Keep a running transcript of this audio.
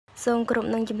សូមគ្រប់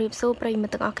នឹងជម្រាបសួរប្រិយមិ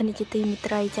ត្តទាំងអស់គ្នាជាទីមេ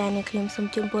ត្រីចា៎អ្នកខ្ញុំសូម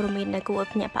ជូនព័ត៌មានដែលគួរឲ្យ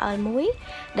ភ្ញាក់ផ្អើលមួយ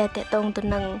ដែលតកតងទៅ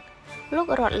នឹងលោក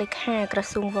រដ្ឋលេខាក្រ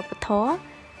សួងវប្បធម៌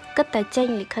គិតតែចេញ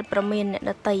លិខិតប្រមានអ្នក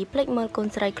ដតីភ្លេចមើលកូន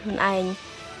ស្រីខ្លួនឯង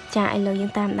ចា៎ឥឡូវយើ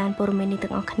ងតាមដានព័ត៌មាននេះ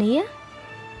ទាំងអស់គ្នា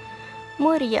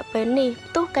មួយរយៈពេលនេះ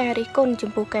ផ្ទុះការរិះគន់ចំ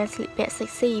ពោះការស្លៀកពាក់សិច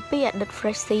ស៊ីពីអតីត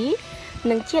Freshie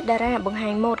និងជាតារាបង្ហា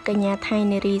ញម៉ូដកញ្ញាថៃ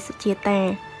នារីសុជា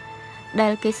តាដែ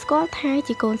លគេស្គាល់ថា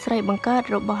ជាកូនស្រីបង្កើត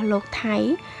របស់លោកថៃ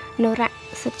នរៈ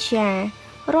សិទ្យា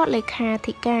រដ្ឋលេខា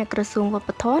ធិការក្រសួងវប្ប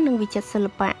ធម៌និងវិចិត្រសិ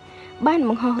ល្បៈបានប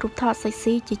ង្ហោះរូបថតសិច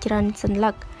ស៊ីជាច្រើនសន្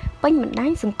លឹកពេញបណ្ដា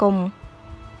ញសង្គម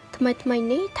ថ្មី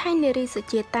នេះថៃនារីសុ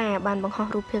ជាតាបានបង្ហោះ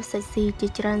រូបភាពសិចស៊ីជា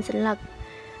ច្រើនសន្លឹក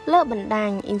លើបណ្ដា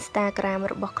ញ Instagram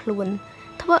របស់ខ្លួន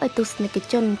ធ្វើឲ្យទស្សនិក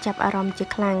ជនចាប់អារម្មណ៍ជា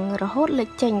ខ្លាំងរហូតលេច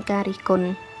ចេញការរិះគន់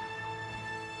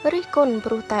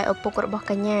ព្រោះតែឪពុករបស់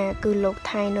កញ្ញាគឺលោក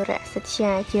ថៃនរៈសិទ្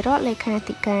យាជារដ្ឋលេខា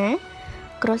ធិការ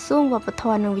ក្រសួងវប្បធ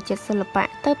ម៌និងវិចិត្រសិល្បៈ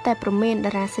ទៅតែប្រមាន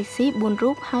តារាសិចស៊ី4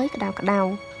រូបហើយក្តៅ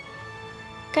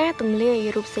ការទម្លាយ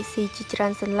រូបសិចស៊ីជាច្រើ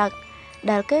នសន្លឹក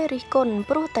ដែលគេរិះគន់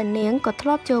ព្រោះតែនាងក៏ធ្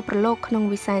លាប់ចូលប្រឡូកក្នុង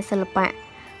វិស័យសិល្បៈ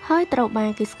ហើយត្រូវបា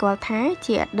នគេស្គាល់ថា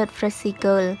ជាអតីត Freshie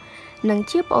Girl និង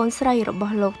ជាប្អូនស្រីរប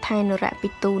ស់លោកថៃនរៈពី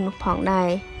ទូនោះផងដែ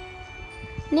រ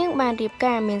នាងបានរៀប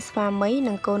ការមានស្វាមី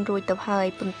និងកូនរួចទៅហើយ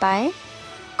ប៉ុន្តែ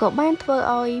ក៏បានធ្វើ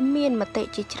ឲ្យមានមតិ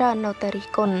ជាច្រើននៅតែរិះ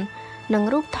គន់និង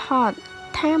រូបថត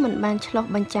ថាមិនបានឆ្លុះ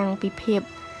បញ្ចាំងពីភាព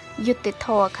យុត្តិធ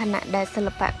ម៌ខណៈដែលសិ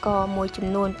ល្បករមួយចំ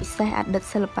នួនពិសេសអតីត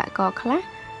សិល្បករខ្លះ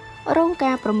រង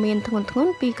ការព្រមានធ្ងន់ធ្ងរ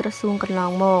ពីក្រសួងកន្ល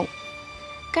ងមក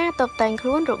ការតុបតែងខ្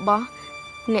លួនរបស់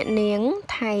អ្នកនាង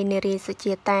ថៃនារីសុ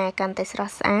ជាតាកាន់តែស្រ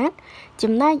ស់ស្អាត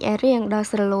ចំណែកឯរាងដ៏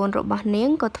ស្រឡូនរបស់នាង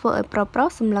ក៏ធ្វើឲ្យប្រុស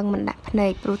សម្លឹងមិនដាក់ភ្នែ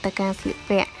កព្រោះតែការស្លៀក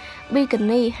ពាក់ប៊ីកា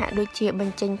នីហាក់ដូចជាប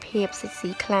ញ្ចេញភាពសិចស៊ី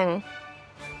ខ្លាំង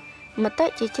មតិ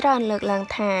ជាច្រើនលើកឡើង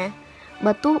ថា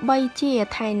បើទោះបីជា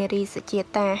ថៃនារីសុជា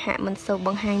តាហាក់មិនសូវប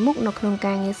ង្ហាញមុខនៅក្នុង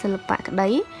ការងារសិល្បៈក្តី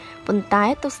ប៉ុន្តែ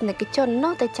ទស្សនិកជននៅ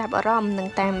តែចាប់អារម្មណ៍និង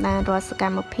តាមដានរាល់សក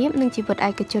ម្មភាពនិងជីវិតឯ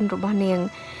កជនរបស់នាង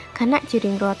ខណៈជា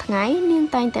រៀងរាល់ថ្ងៃនាង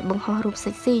តែងតែបង្ហោះរូប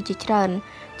សិចស៊ីជាច្រើន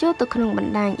ចូលទៅក្នុងប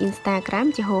ណ្ដាញ Instagram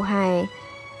ជាហូរហែ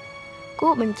គួ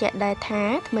របញ្ជាក់ដែរថា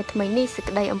ថ្មីនេះសេច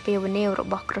ក្តីអំពាវនាវរ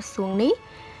បស់ក្រសួងនេះ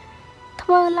ធ្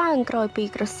វើឡើងក្រោយពី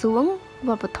ក្រសួង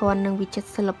វប្បធម៌និងវិចិត្រ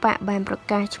សិល្បៈបានប្រ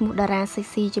កាសឈ្មោះតារាសិច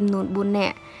ស៊ីចំនួន4នា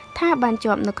ក់ថាបាន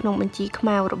ជាប់នៅក្នុងបញ្ជីខ្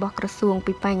មៅរបស់ក្រសួង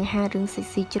ពីបញ្ហារឿងសិច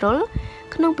ស៊ីជ្រុល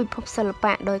ក្នុងពិភពសិល្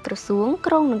បៈដោយក្រសួង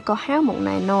ក្រុងនឹងកោះហៅមក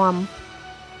ណែនាំ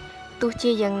ទោះ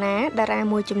ជាយ៉ាងណាតារា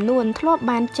មួយចំនួនធ្លាប់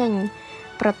បានចេញ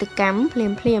ប្រតិកម្ម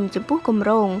ភ្លាមចំពោះគម្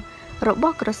រោងរប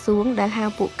ស់ក្រសួងដែលហៅ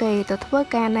ពួកគេទៅធ្វើ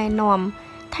ការណែនាំ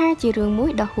ថាជារឿងមួ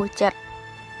យដ៏ហួសចិត្ត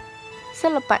សិ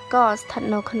ល្បករស្ថិត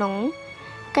នៅក្នុង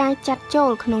ការចាត់ចូ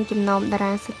លក្នុងចំណោមតា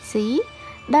រាសិចស៊ី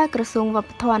ដែលក្រសួងវប្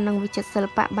បធម៌និងវិចិត្រសិ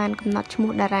ល្បៈបានកំណត់ឈ្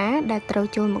មោះតារាដែលត្រូវ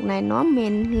ចូលមកណែនាំមា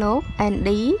នលោក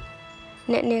Andy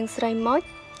អ្នកនាងស្រីមុច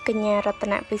កញ្ញារត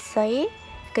នពិសី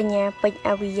កញ្ញាពេជ្រ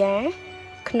អវិយា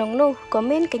ក្នុងនោះក៏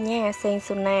មានកញ្ញាសេង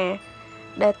សុណា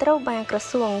ដែលត្រូវបានក្រ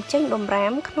សួងចេញបំរា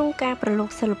មក្នុងការប្រឡូក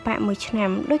សិល្បៈមួយឆ្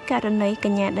នាំដោយករណីក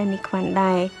ញ្ញាដានីខ្វាន់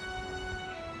ដែរ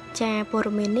ចាព័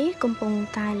ត៌មាននេះកំពុង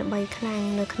តែល្បីខ្លាំង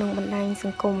នៅក្នុងបណ្ដាញស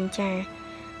ង្គមចា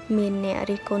មានអ្នក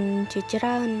រិះគន់ជាច្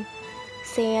រើន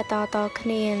shareតគ្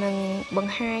នានិងប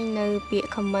ង្ហាញនៅពាក្យ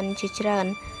comment ជាច្រើន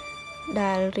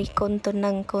ដែលរិះគន់ទៅ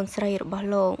នឹងកូនស្រីរបស់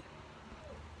លោក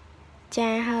ចា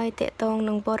ហើយតកតង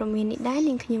នឹងព័ត៌មាននេះដែរ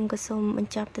នាងខ្ញុំក៏សូមប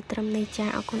ញ្ចប់ទៅត្រឹមនេះចា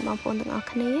អរគុណបងប្អូនទាំងអស់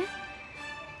គ្នា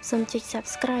សូមចុច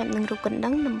Subscribe និងរូបកណ្ដឹ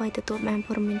ងដើម្បីទទួលបាន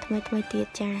ព័ត៌មានថ្មីៗទៀត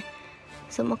ចា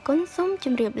សូមអរគុណសូមជ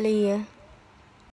ម្រាបលា